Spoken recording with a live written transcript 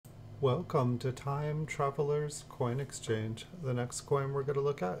Welcome to Time Traveler's Coin Exchange. The next coin we're going to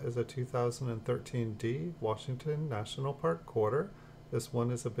look at is a 2013 D Washington National Park quarter. This one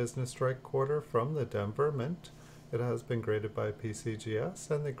is a business strike quarter from the Denver Mint. It has been graded by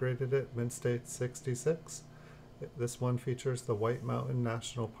PCGS and they graded it Mint State 66. This one features the White Mountain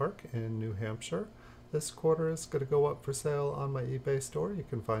National Park in New Hampshire. This quarter is going to go up for sale on my eBay store. You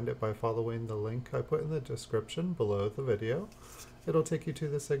can find it by following the link I put in the description below the video. It'll take you to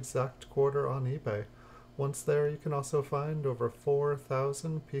this exact quarter on eBay. Once there, you can also find over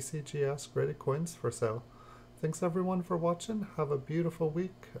 4,000 PCGS graded coins for sale. Thanks everyone for watching. Have a beautiful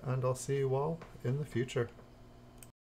week, and I'll see you all in the future.